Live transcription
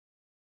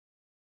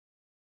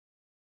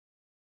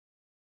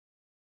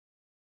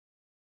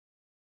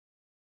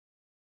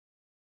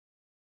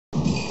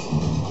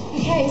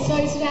so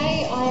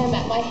today I am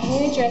at my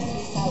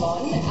hairdresser's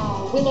salon,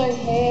 Willow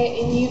Hair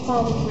in New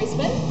Farm,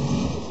 Brisbane.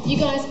 You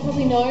guys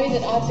probably know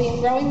that I've been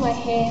growing my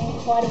hair for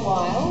quite a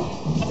while.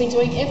 I've been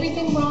doing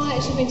everything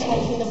right. I've been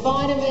taking the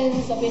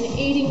vitamins, I've been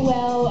eating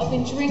well, I've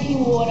been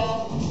drinking water.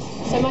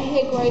 So my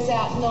hair grows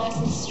out nice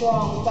and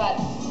strong, but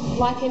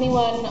like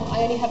anyone,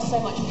 I only have so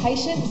much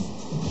patience,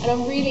 and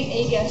I'm really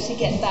eager to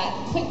get that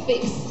quick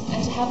fix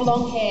and to have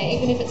long hair,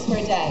 even if it's for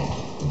a day.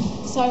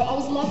 So I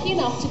was lucky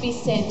enough to be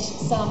sent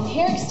some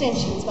hair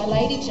extensions by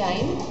Lady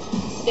Jayne.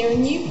 They're a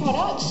new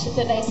product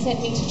that they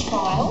sent me to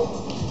trial.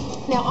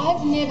 Now,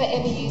 I've never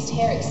ever used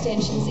hair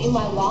extensions in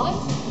my life,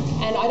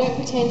 and I don't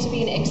pretend to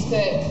be an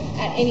expert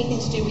at anything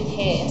to do with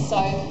hair. So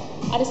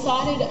I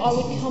decided I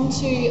would come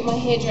to my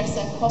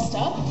hairdresser,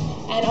 Kosta,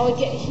 and I would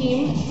get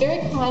him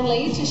very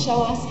kindly to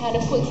show us how to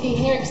put the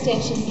hair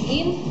extensions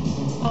in,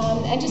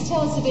 and just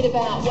tell us a bit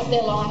about what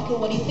they're like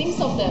and what he thinks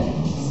of them.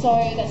 So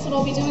that's what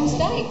I'll be doing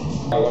today.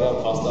 What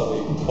I'll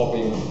be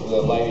popping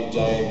the Lady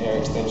Jayne hair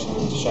extension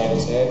into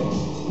Shayna's hair.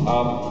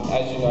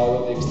 As you know,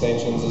 with the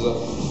extensions, there's a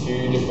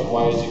few different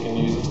ways you can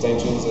use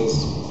extensions.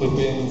 There's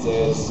clip-ins,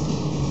 there's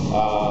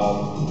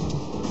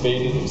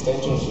beaded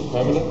extensions, which are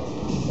permanent.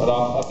 But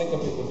I think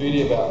the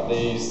beauty about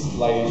these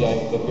Lady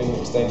Jayne clip-in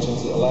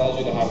extensions, it allows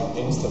you to have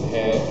instant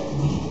hair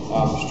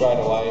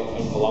straight away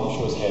and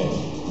voluptuous hair.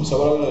 So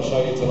what I'm going to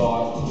show you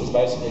tonight is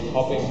basically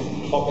popping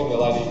the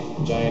Lady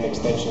Jayne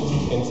extensions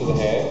into the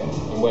hair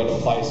and where to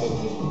place it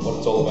and what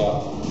it's all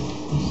about.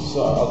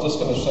 So I'm just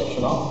going to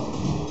section up.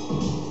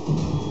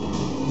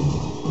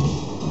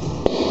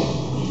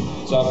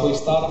 So if we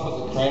start off at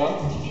the crown,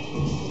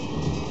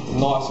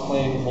 nice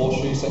clean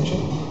horseshoe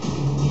section.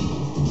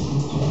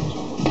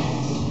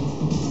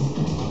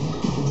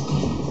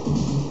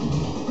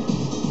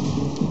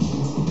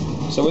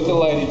 So with the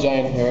Lady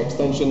Jayne hair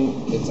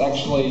extension, it's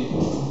actually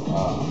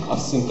a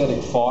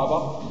synthetic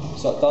fibre,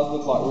 so it does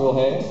look like real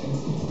hair.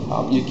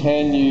 You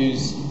can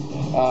use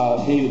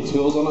heated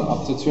tools on it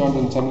up to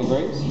 210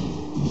 degrees.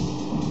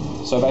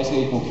 So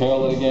basically you can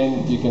curl it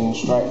again, you can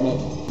straighten it.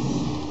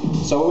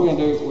 So what we're going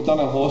to do, we've done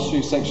a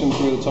horseshoe section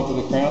through the top of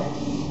the crown.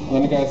 I'm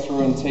going to go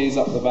through and tease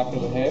up the back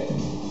of the hair.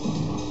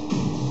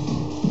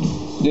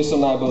 This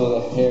will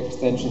enable the hair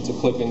extension to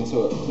clip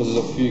into it, because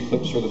there's a few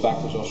clips through the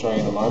back which I'll show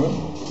you in a moment.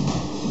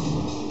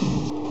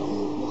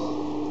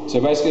 So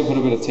basically put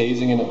a bit of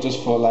teasing in it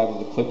just for allowing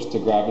the clips to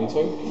grab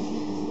into.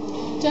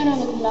 Don't I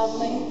look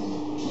lovely?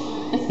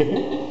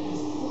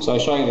 So I'll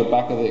show you the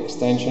back of the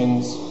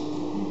extensions.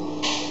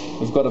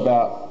 We've got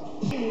about,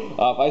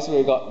 basically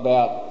we've got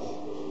about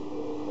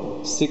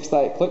 6 to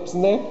 8 clips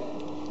in there.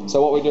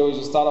 So what we do is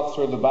we start off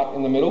through the back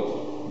in the middle.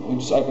 We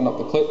just open up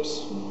the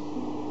clips.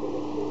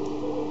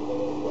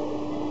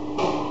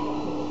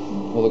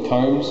 Or the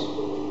combs.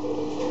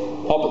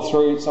 Pop it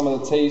through some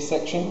of the tease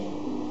section.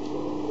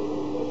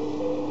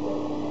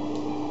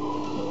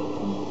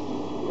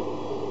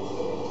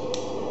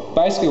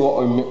 Basically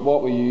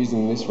what we're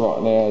using this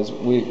right now is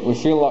we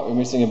feel like we're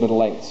missing a bit of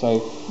length,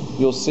 so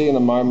you'll see in a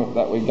moment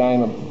that we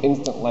gain an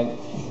instant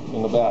length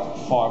in about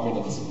 5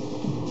 minutes.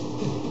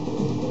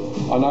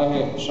 I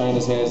know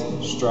Shayna's hair is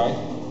straight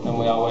and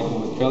we are working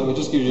with curly, but it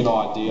just gives you an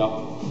idea.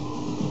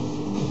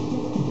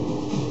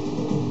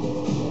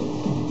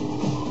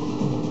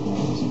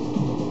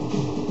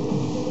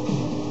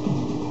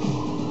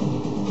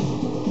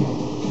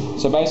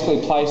 So basically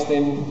place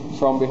them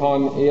from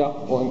behind the ear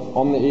or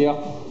on the ear,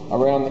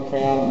 around the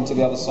crown and to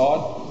the other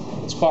side.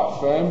 It's quite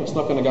firm, it's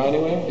not going to go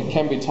anywhere. It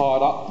can be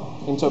tied up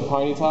into a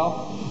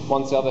ponytail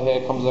once the other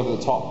hair comes over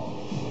the top.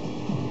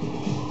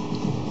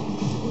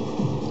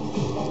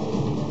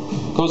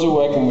 Because we're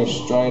working with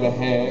straighter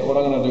hair, what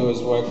I'm going to do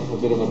is work a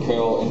bit of a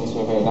curl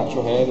into her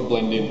natural hair to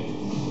blend in.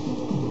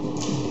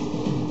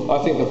 I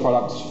think the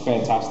product's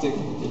fantastic.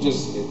 It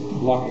just,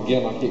 like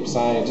again I keep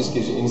saying, it just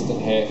gives you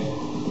instant hair.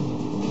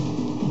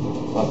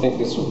 I think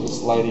this is what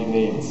this lady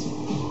needs.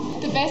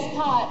 The best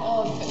part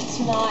of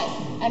tonight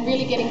and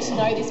really getting to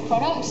know this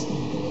product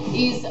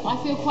is I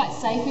feel quite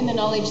safe in the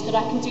knowledge that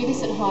I can do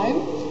this at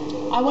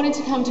home. I wanted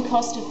to come to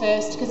Kosta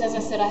first because, as I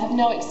said, I have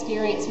no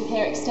experience with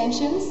hair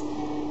extensions,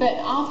 but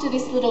after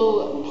this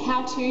little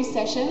how-to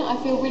session I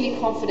feel really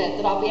confident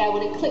that I'll be able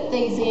to clip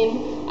these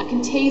in, I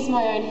can tease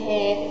my own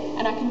hair,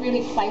 and I can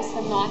really place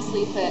them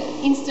nicely for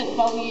instant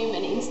volume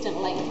and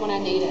instant length when I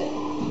need it.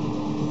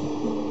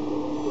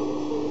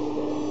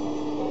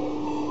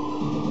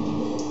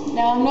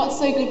 Now, I'm not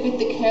so good with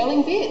the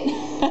curling bit,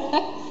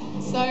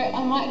 so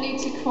I might need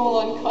to call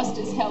on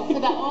Kosta's help for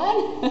that one.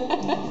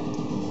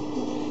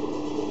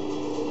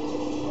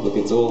 Look,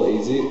 it's all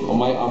easy.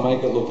 I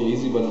make it look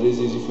easy, but it is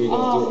easy for you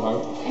guys to do at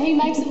home. He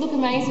makes it look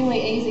amazingly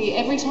easy.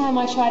 Every time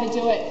I try to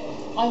do it,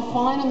 I'm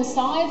fine on the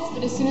sides,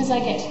 but as soon as I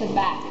get to the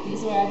back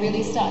is where I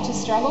really start to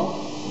struggle.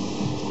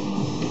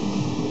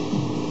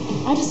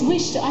 I just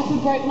wished I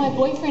could rope my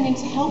boyfriend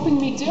into helping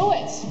me do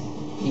it.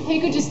 If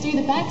he could just do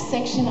the back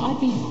section, I'd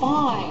be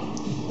fine.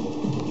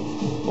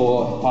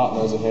 Or a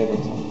partner as a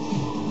hairdresser.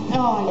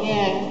 Oh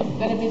yeah,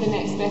 that'd be the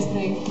next best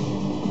thing.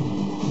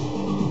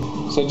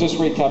 So just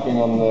recapping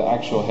on the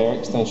actual hair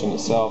extension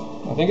itself,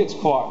 I think it's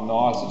quite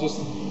nice.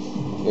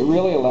 It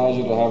really allows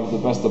you to have the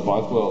best of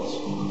both worlds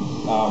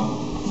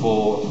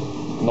for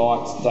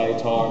nights,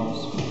 daytimes,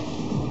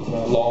 you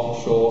know,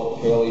 long, short,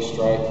 curly,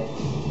 straight.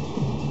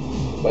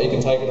 But you can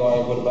take it away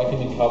and put it back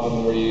in your cupboard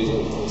and reuse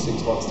it in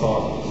 6 months'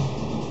 time.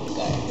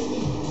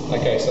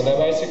 Okay, so now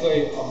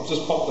basically I've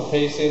just popped the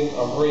piece in,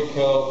 I've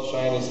recurled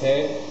Shayna's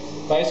hair.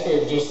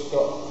 Basically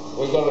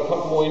we've got a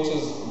couple more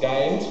inches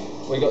gained.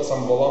 We've got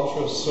some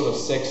voluptuous sort of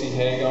sexy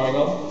hair going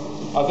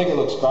on. I think it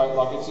looks great,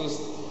 like it's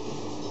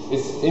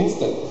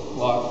instant.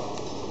 Like,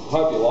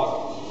 hope you like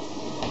it.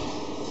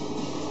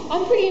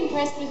 I'm pretty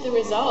impressed with the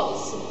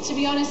results. To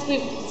be honest,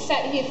 we've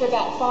sat here for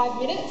about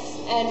 5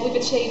 minutes and we've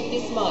achieved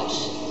this much.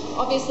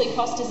 Obviously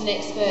Kosta's an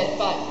expert,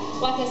 but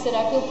like I said,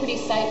 I feel pretty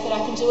safe that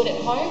I can do it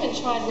at home and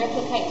try and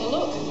replicate the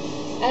look.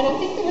 And I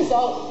think the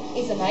result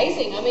is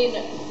amazing. I mean,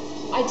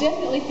 I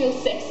definitely feel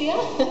sexier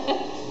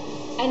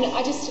and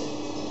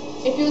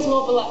it feels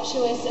more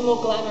voluptuous and more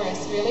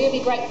glamorous, really. It'd be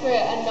great for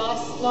a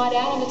nice night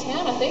out on the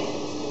town, I think.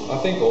 I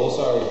think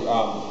also,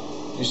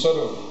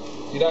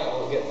 you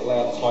don't get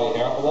allowed to tie your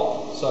hair up a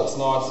lot, so it's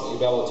nice that you'll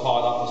be able to tie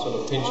it up and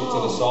sort of pinch it to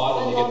the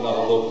side and you get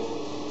another look.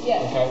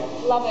 Yeah, okay.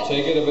 Love it. So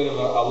you get a bit of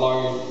a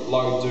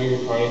low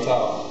do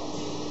ponytail.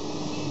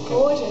 Okay.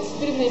 Gorgeous,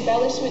 bit of an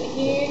embellishment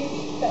here.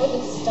 That would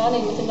look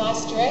stunning with a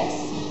nice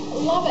dress.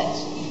 Love it.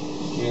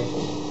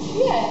 Beautiful.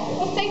 Yeah,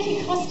 well thank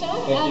you Kosta.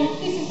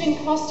 This has been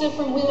Kosta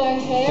from Willow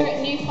Hair at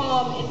New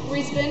Farm in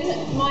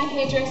Brisbane. My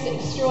hairdresser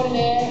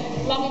extraordinaire,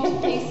 love him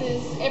to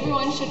pieces.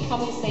 Everyone should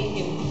come and see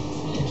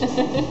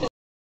him.